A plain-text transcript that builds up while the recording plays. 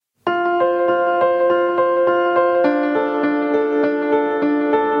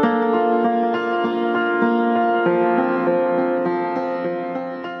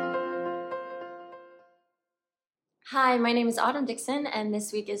my name is Autumn Dixon, and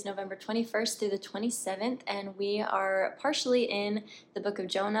this week is November 21st through the 27th, and we are partially in the book of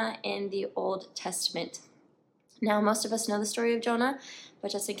Jonah in the Old Testament. Now, most of us know the story of Jonah,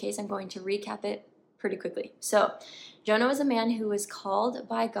 but just in case, I'm going to recap it pretty quickly. So, Jonah was a man who was called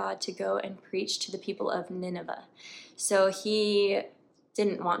by God to go and preach to the people of Nineveh. So he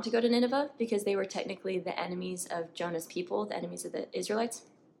didn't want to go to Nineveh because they were technically the enemies of Jonah's people, the enemies of the Israelites.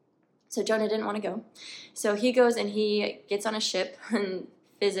 So Jonah didn't want to go. So he goes and he gets on a ship and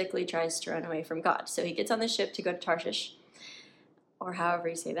physically tries to run away from God. So he gets on the ship to go to Tarshish, or however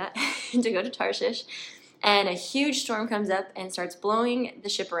you say that, to go to Tarshish. And a huge storm comes up and starts blowing the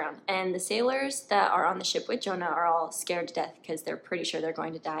ship around. And the sailors that are on the ship with Jonah are all scared to death because they're pretty sure they're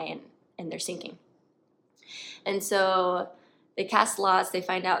going to die and they're sinking. And so they cast lots. They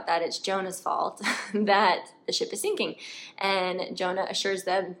find out that it's Jonah's fault that the ship is sinking. And Jonah assures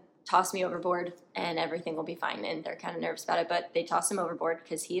them, toss me overboard and everything will be fine. And they're kind of nervous about it, but they toss him overboard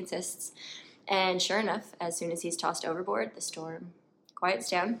because he insists. And sure enough, as soon as he's tossed overboard, the storm quiets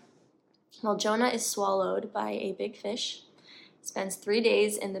down. Well, Jonah is swallowed by a big fish. He spends 3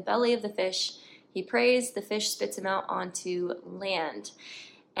 days in the belly of the fish. He prays, the fish spits him out onto land.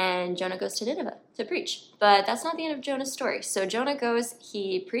 And Jonah goes to Nineveh to preach. But that's not the end of Jonah's story. So Jonah goes,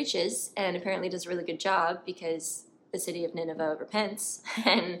 he preaches, and apparently does a really good job because the city of Nineveh repents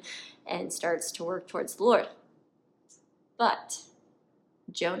and starts to work towards the Lord. But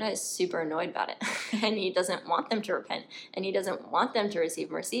Jonah is super annoyed about it, and he doesn't want them to repent, and he doesn't want them to receive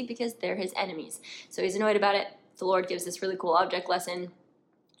mercy because they're his enemies. So he's annoyed about it. The Lord gives this really cool object lesson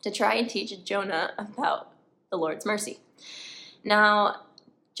to try and teach Jonah about the Lord's mercy. Now,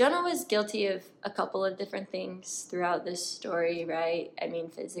 Jonah was guilty of a couple of different things throughout this story, right? I mean,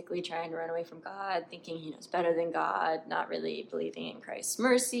 physically trying to run away from God, thinking he knows better than God, not really believing in Christ's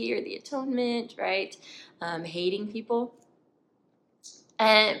mercy or the atonement, right? Hating people.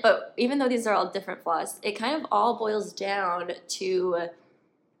 But even though these are all different flaws, it kind of all boils down to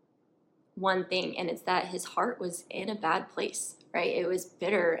one thing, and it's that his heart was in a bad place, right? It was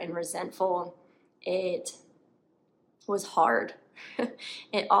bitter and resentful. It was hard.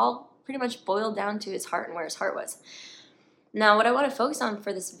 It all pretty much boiled down to his heart and where his heart was. Now, what I want to focus on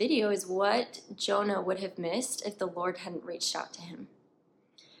for this video is what Jonah would have missed if the Lord hadn't reached out to him.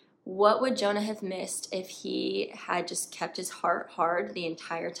 What would Jonah have missed if he had just kept his heart hard the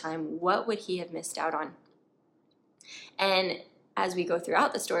entire time? What would he have missed out on? And as we go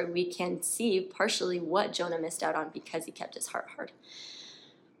throughout the story, we can see partially what Jonah missed out on because he kept his heart hard.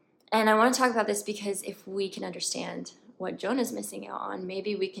 And I want to talk about this because if we can understand what Jonah's missing out on,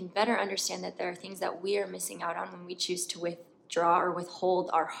 maybe we can better understand that there are things that we are missing out on when we choose to withdraw or withhold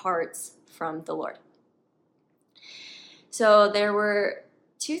our hearts from the Lord. So there were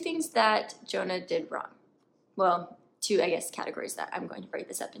two things that Jonah did wrong. Well, two, I guess, categories that I'm going to break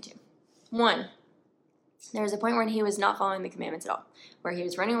this up into. One, there was a point when he was not following the commandments at all, where he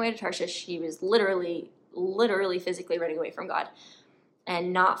was running away to Tarshish. He was literally, physically running away from God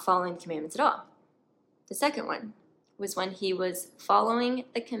and not following the commandments at all. The second one was when he was following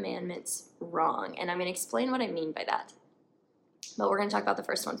the commandments wrong. And I'm going to explain what I mean by that. But we're going to talk about the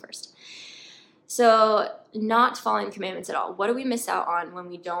first one first. So, not following the commandments at all. What do we miss out on when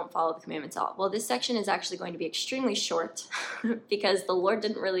we don't follow the commandments at all? Well, this section is actually going to be extremely short because the Lord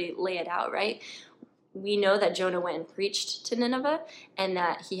didn't really lay it out, right? We know that Jonah went and preached to Nineveh and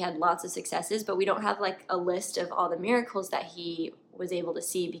that he had lots of successes, but we don't have like a list of all the miracles that he was able to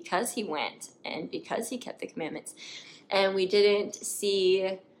see because he went and because he kept the commandments. And we didn't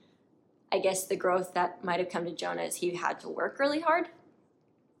see, I guess, the growth that might have come to Jonah as he had to work really hard.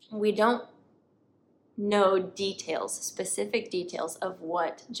 We don't know details, specific details of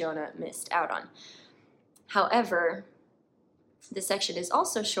what Jonah missed out on. However, this section is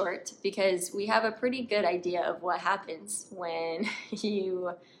also short because we have a pretty good idea of what happens when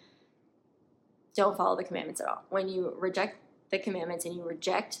you don't follow the commandments at all. When you reject the commandments and you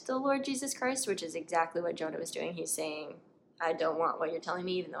reject the Lord Jesus Christ, which is exactly what Jonah was doing. He's saying, I don't want what you're telling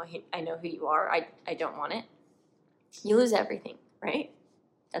me, even though I know who you are. I don't want it. You lose everything, right?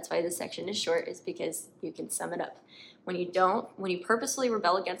 That's why this section is short, is because you can sum it up. When you purposely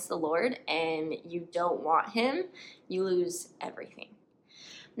rebel against the Lord and you don't want him, you lose everything.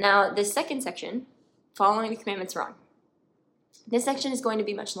 Now, this second section, following the commandments wrong. This section is going to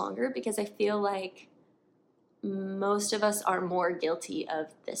be much longer because I feel like most of us are more guilty of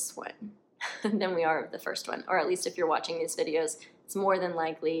this one than we are of the first one. Or at least if you're watching these videos, it's more than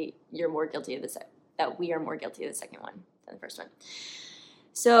likely you're more guilty of that we are more guilty of the second one than the first one.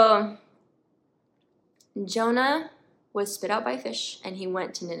 So Jonah was spit out by a fish, and he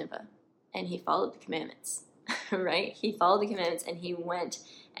went to Nineveh, and he followed the commandments. right? He followed the commandments and he went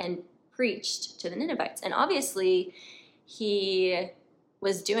and preached to the Ninevites. And obviously, he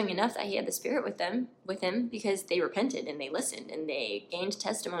was doing enough that he had the Spirit with him because they repented and they listened and they gained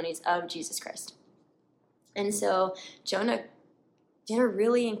testimonies of Jesus Christ. And so Jonah did a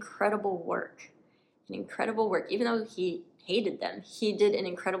really incredible work. Even though he hated them, he did an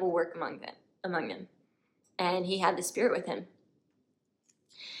incredible work among them. And he had the Spirit with him.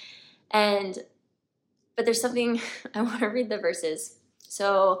 But there's something, I want to read the verses.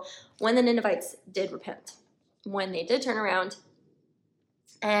 So when the Ninevites did repent, when they did turn around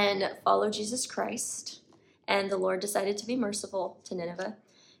and follow Jesus Christ, and the Lord decided to be merciful to Nineveh,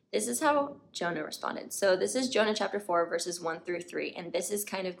 this is how Jonah responded. So this is Jonah chapter 4, verses 1 through 3, and this is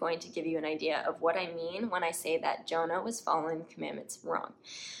kind of going to give you an idea of what I mean when I say that Jonah was following commandments wrong.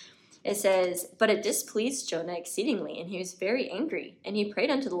 It says, "But it displeased Jonah exceedingly, and he was very angry. And he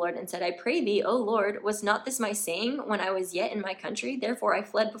prayed unto the Lord and said, I pray thee, O Lord, was not this my saying when I was yet in my country? Therefore I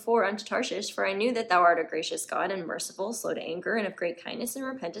fled before unto Tarshish, for I knew that thou art a gracious God and merciful, slow to anger, and of great kindness, and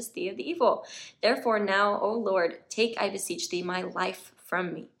repentest thee of the evil. Therefore now, O Lord, take, I beseech thee, my life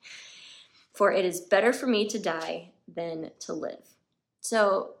from me. For it is better for me to die than to live."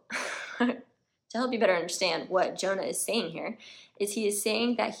 So, to help you better understand what Jonah is saying here, is he is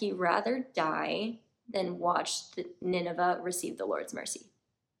saying that he'd rather die than watch the Nineveh receive the Lord's mercy.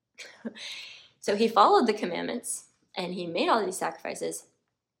 So he followed the commandments and he made all these sacrifices,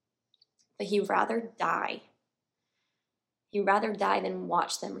 but he'd rather die. He'd rather die than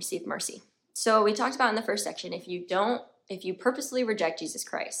watch them receive mercy. So we talked about in the first section, if you purposely reject Jesus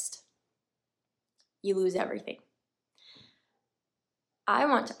Christ, you lose everything. I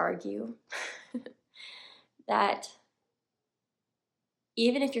want to argue that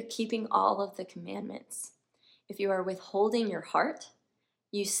even if you're keeping all of the commandments, if you are withholding your heart,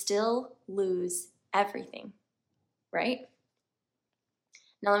 you still lose everything, right?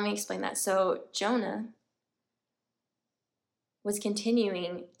 Now let me explain that. So Jonah was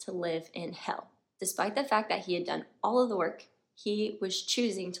continuing to live in hell. Despite the fact that he had done all of the work, he was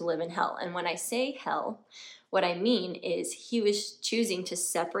choosing to live in hell. And when I say hell, what I mean is he was choosing to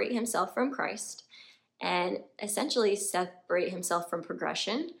separate himself from Christ and essentially separate himself from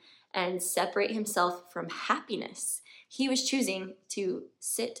progression and separate himself from happiness. He was choosing to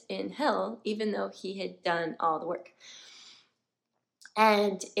sit in hell even though he had done all the work.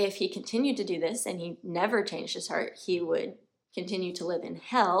 And if he continued to do this and he never changed his heart, he would continue to live in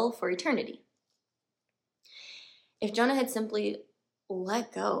hell for eternity. If Jonah had simply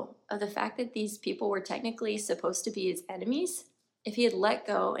let go of the fact that these people were technically supposed to be his enemies, if he had let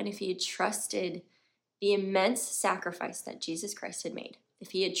go and if he had trusted the immense sacrifice that Jesus Christ had made,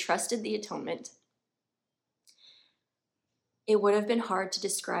 if he had trusted the atonement, it would have been hard to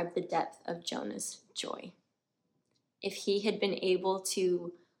describe the depth of Jonah's joy. If he had been able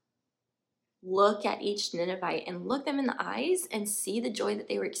to look at each Ninevite and look them in the eyes and see the joy that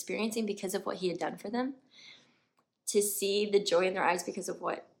they were experiencing because of what he had done for them, to see the joy in their eyes because of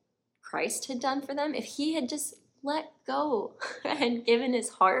what Christ had done for them, if he had just let go and given his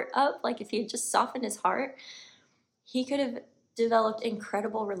heart up, like if he had just softened his heart, he could have developed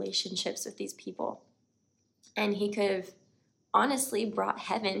incredible relationships with these people. And he could have honestly brought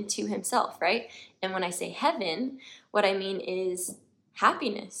heaven to himself, right? And when I say heaven, what I mean is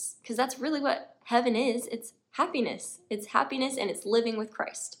happiness, because that's really what heaven is. It's happiness. It's happiness and it's living with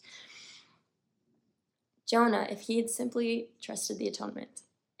Christ. Jonah, if he had simply trusted the atonement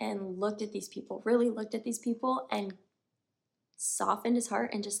and looked at these people, really looked at these people and softened his heart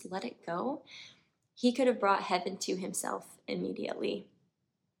and just let it go, he could have brought heaven to himself immediately.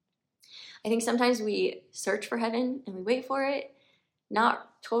 I think sometimes we search for heaven and we wait for it,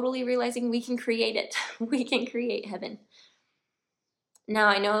 not totally realizing we can create it. We can create heaven. Now,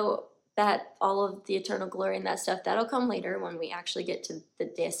 I know that all of the eternal glory and that stuff, that'll come later when we actually get to the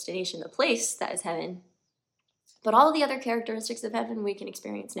destination, the place that is heaven. But all of the other characteristics of heaven we can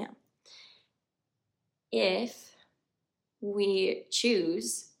experience now. If we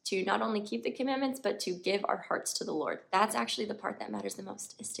choose to not only keep the commandments, but to give our hearts to the Lord. That's actually the part that matters the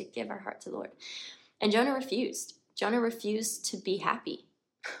most, is to give our heart to the Lord. And Jonah refused. Jonah refused to be happy.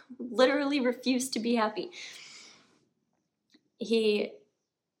 Literally refused to be happy. He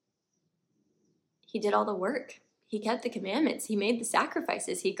did all the work. He kept the commandments. He made the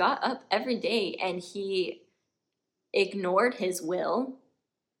sacrifices. He got up every day and he ignored his will.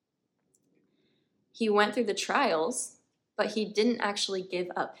 He went through the trials, but he didn't actually give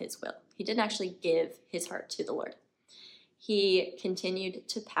up his will. He didn't actually give his heart to the Lord. He continued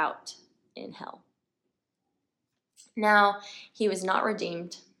to pout in hell. Now, he was not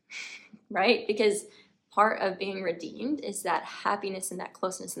redeemed, right? Because part of being redeemed is that happiness and that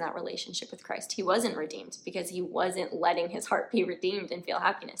closeness and that relationship with Christ. He wasn't redeemed because he wasn't letting his heart be redeemed and feel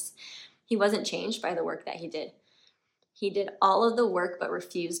happiness. He wasn't changed by the work that he did. He did all of the work but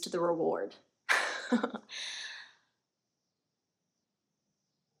refused the reward.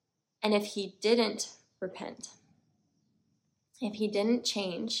 And if he didn't repent, if he didn't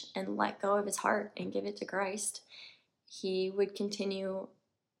change and let go of his heart and give it to Christ, he would continue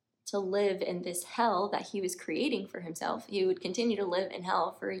to live in this hell that he was creating for himself. He would continue to live in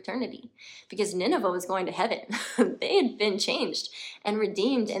hell for eternity because Nineveh was going to heaven. They had been changed and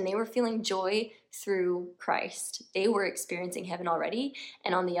redeemed, and they were feeling joy through Christ. They were experiencing heaven already,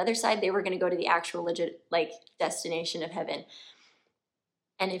 and on the other side, they were going to go to the actual legit destination of heaven.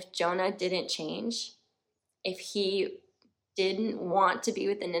 And if Jonah didn't change, if he didn't want to be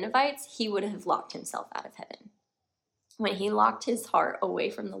with the Ninevites, he would have locked himself out of heaven. When he locked his heart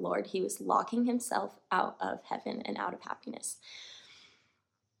away from the Lord, he was locking himself out of heaven and out of happiness.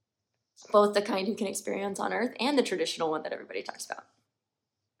 Both the kind you can experience on earth and the traditional one that everybody talks about.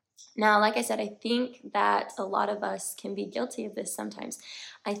 Now, like I said, I think that a lot of us can be guilty of this sometimes.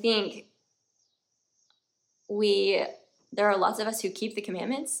 I think there are lots of us who keep the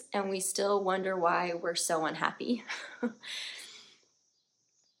commandments and we still wonder why we're so unhappy.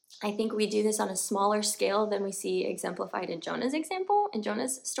 I think we do this on a smaller scale than we see exemplified in Jonah's example, in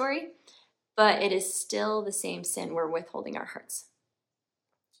Jonah's story, but it is still the same sin. We're withholding our hearts.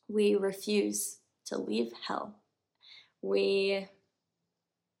 We refuse to leave hell. Which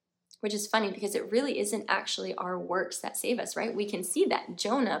is funny because it really isn't actually our works that save us, right? We can see that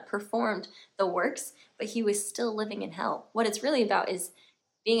Jonah performed the works, but he was still living in hell. What it's really about is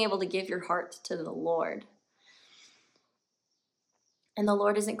being able to give your heart to the Lord. And the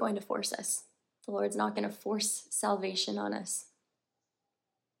Lord isn't going to force us. The Lord's not going to force salvation on us.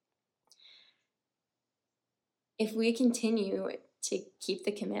 If we continue to keep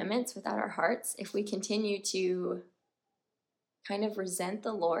the commandments without our hearts, if we continue to kind of resent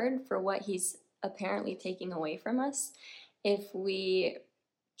the Lord for what he's apparently taking away from us, if we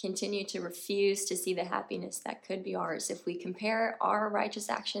continue to refuse to see the happiness that could be ours, if we compare our righteous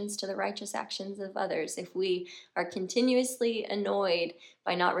actions to the righteous actions of others, if we are continuously annoyed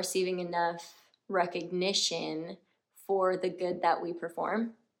by not receiving enough recognition for the good that we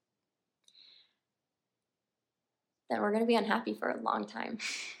perform, then we're going to be unhappy for a long time.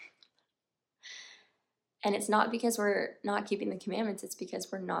 And it's not because we're not keeping the commandments, it's because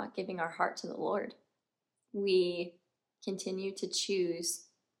we're not giving our heart to the Lord. We continue to choose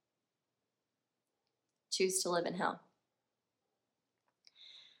to live in hell.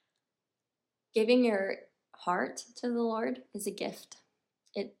 Giving your heart to the Lord is a gift.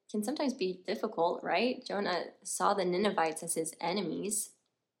 It can sometimes be difficult, right? Jonah saw the Ninevites as his enemies,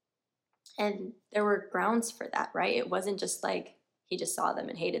 and there were grounds for that, right? It wasn't just like he just saw them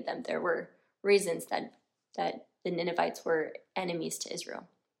and hated them. There were reasons that the Ninevites were enemies to Israel.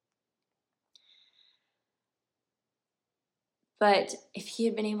 But if he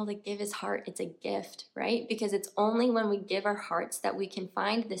had been able to give his heart, it's a gift, right? Because it's only when we give our hearts that we can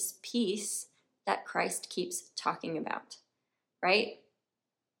find this peace that Christ keeps talking about, right?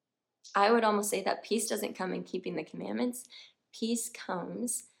 I would almost say that peace doesn't come in keeping the commandments. Peace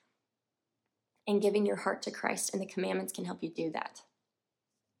comes in giving your heart to Christ, and the commandments can help you do that.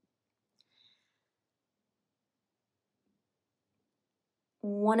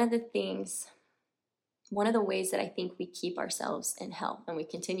 One of the ways that I think we keep ourselves in hell and we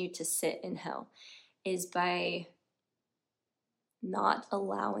continue to sit in hell is by not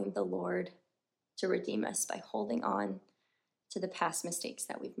allowing the Lord to redeem us, by holding on to the past mistakes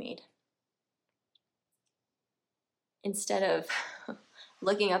that we've made. Instead of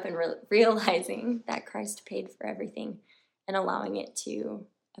looking up and realizing that Christ paid for everything and allowing it to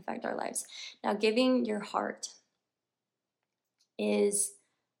affect our lives. Now, giving your heart is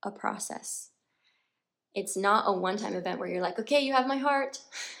a process. It's not a one-time event where you're like, okay, you have my heart.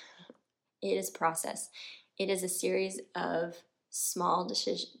 It is a process. It is a series of small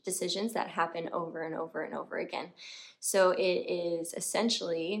decisions that happen over and over and over again. So it is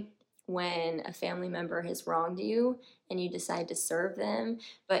essentially when a family member has wronged you and you decide to serve them,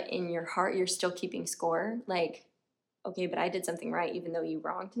 but in your heart you're still keeping score. Like, okay, but I did something right even though you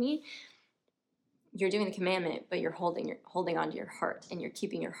wronged me. You're doing the commandment, but you're holding on to your heart and you're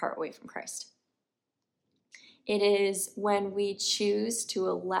keeping your heart away from Christ. It is when we choose to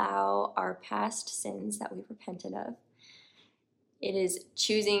allow our past sins that we've repented of. It is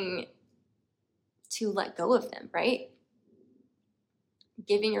choosing to let go of them, right?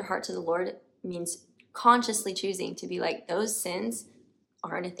 Giving your heart to the Lord means consciously choosing to be like, those sins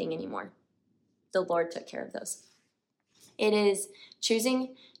aren't a thing anymore. the Lord took care of those. It is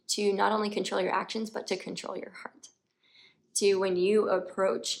choosing to not only control your actions, but to control your heart. To, when you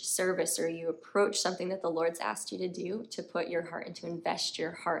approach service or you approach something that the Lord's asked you to do, to put your heart and to invest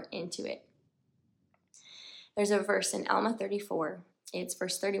your heart into it. There's a verse in Alma 34. It's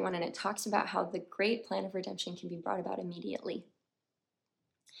verse 31, and it talks about how the great plan of redemption can be brought about immediately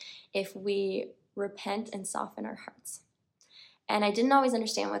if we repent and soften our hearts. And I didn't always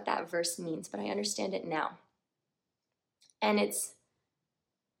understand what that verse means, but I understand it now. And it's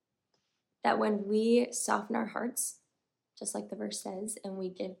that when we soften our hearts, just like the verse says, and we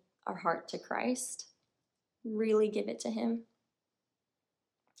give our heart to Christ, really give it to him,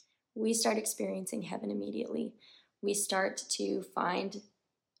 we start experiencing heaven immediately. We start to find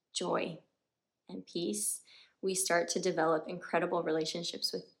joy and peace. We start to develop incredible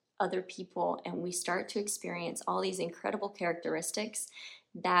relationships with other people, and we start to experience all these incredible characteristics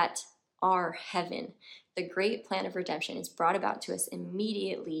that are heaven. The great plan of redemption is brought about to us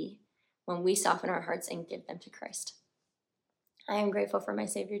immediately when we soften our hearts and give them to Christ. I am grateful for my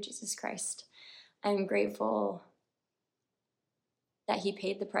Savior, Jesus Christ. I am grateful that he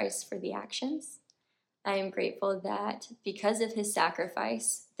paid the price for the actions. I am grateful that because of his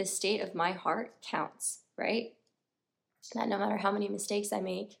sacrifice, the state of my heart counts, right? That no matter how many mistakes I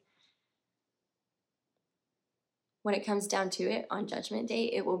make, when it comes down to it on Judgment Day,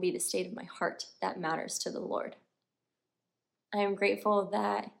 it will be the state of my heart that matters to the Lord. I am grateful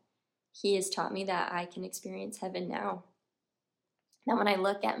that he has taught me that I can experience heaven now. Now, when I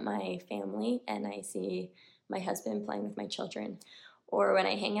look at my family and I see my husband playing with my children, or when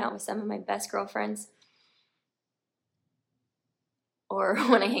I hang out with some of my best girlfriends, or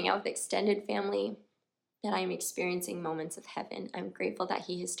when I hang out with extended family, that I am experiencing moments of heaven. I'm grateful that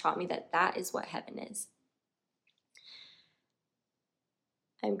he has taught me that that is what heaven is.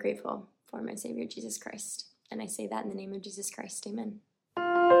 I'm grateful for my Savior, Jesus Christ. And I say that in the name of Jesus Christ. Amen.